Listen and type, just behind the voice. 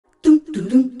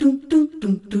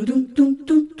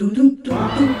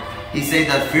He said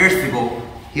that first of all,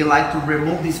 he liked to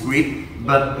remove this grip,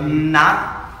 but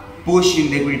not pushing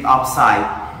the grip upside,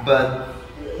 but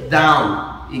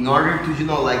down, in order to, you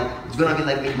know, like, it's gonna be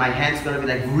like, my hand's gonna be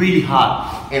like really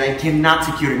hot, and I cannot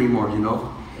secure anymore, you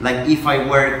know? Like if I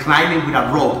were climbing with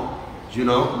a rope, you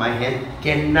know, my hand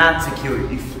cannot secure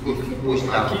it if you push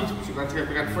down. Aqui, tipo, se o cara tiver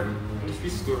pegado forte, é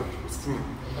difícil estourar, tipo, assim.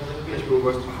 Tipo, eu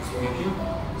gosto de subir aqui,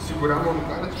 segurar a mão do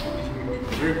cara, tipo,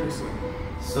 e ver por cima.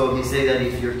 So he said that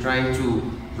if you're trying to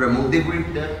remove the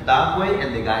grip that way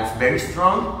and the guy is very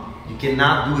strong, you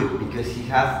cannot do it because he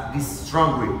has this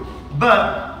strong grip.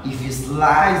 But if you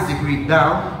slice the grip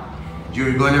down,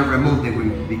 you're gonna remove the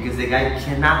grip because the guy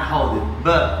cannot hold it.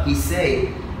 But he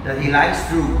said that he likes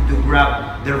to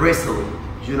grab the wrestle,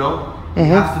 you know? It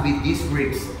has to be these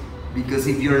grips because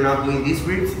if you're not doing these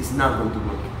grips, it's not going to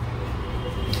work.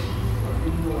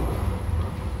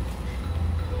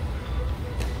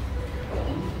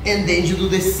 And then you do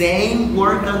the same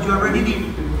work that you already did.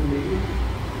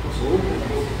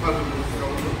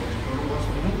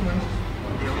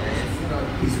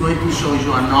 He's going to show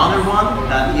you another one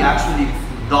that he actually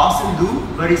doesn't do,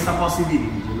 but it's a possibility,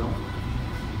 you know.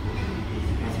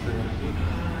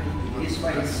 This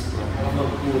way is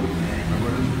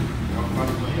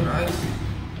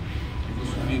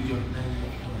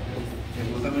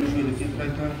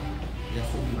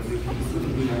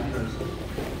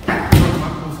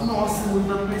nossa,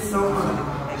 muita pressão, mano.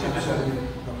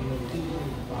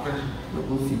 Não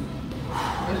consigo.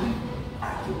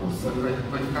 Aqui eu consigo.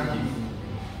 Vai ficar aqui.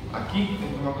 Aqui tem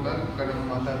que tomar cuidado para o cara não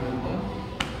matar meu irmão.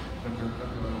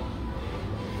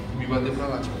 Me bater pra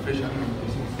lá, tipo, fechar mesmo.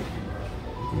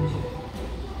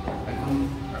 Aí quando o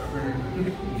cara perde,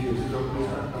 você joga pro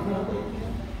outro.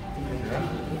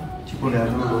 Tipo, olhar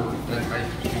no outro. Aí,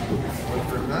 tipo, pode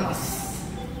perguntar?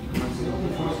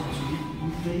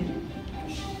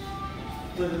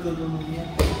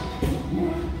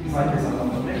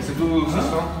 Esse é do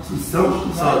Sussão?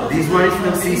 So this one is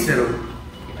from Cicero.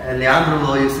 Leandro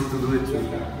Lo used to do it too.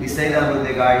 He said that with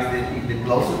the guys that in the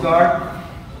closer guard,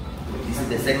 this is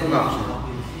the second option.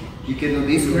 You can do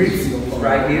this grips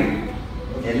right here,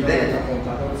 and then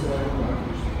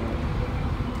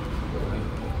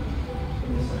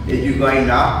you're going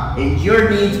up, and your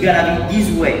knees gotta be this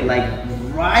way, like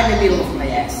right in the middle of my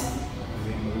ass.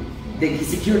 Then he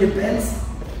secure the pants,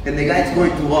 and the guy is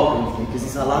going to open because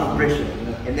it's a lot of pressure.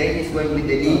 And then he's going with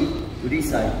the knee to this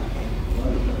side.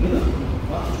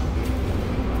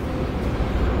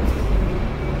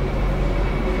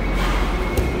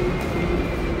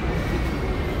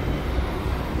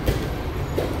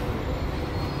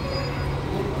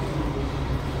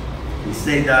 He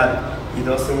said that he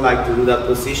doesn't like to do that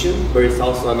position, but it's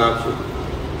also an option.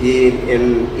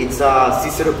 And it's a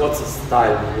Cicero Potts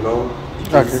style, you know? You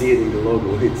can see it in the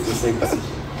logo, it's the same position.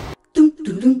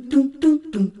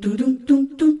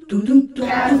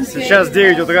 Сейчас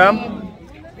 9 утра.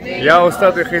 Я у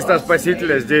статуи Христа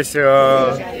Спасителя. Здесь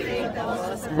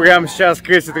прямо сейчас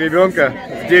крестят ребенка.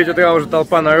 В 9 утра уже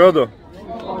толпа народу.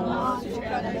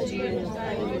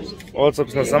 Вот,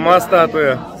 собственно, сама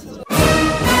статуя.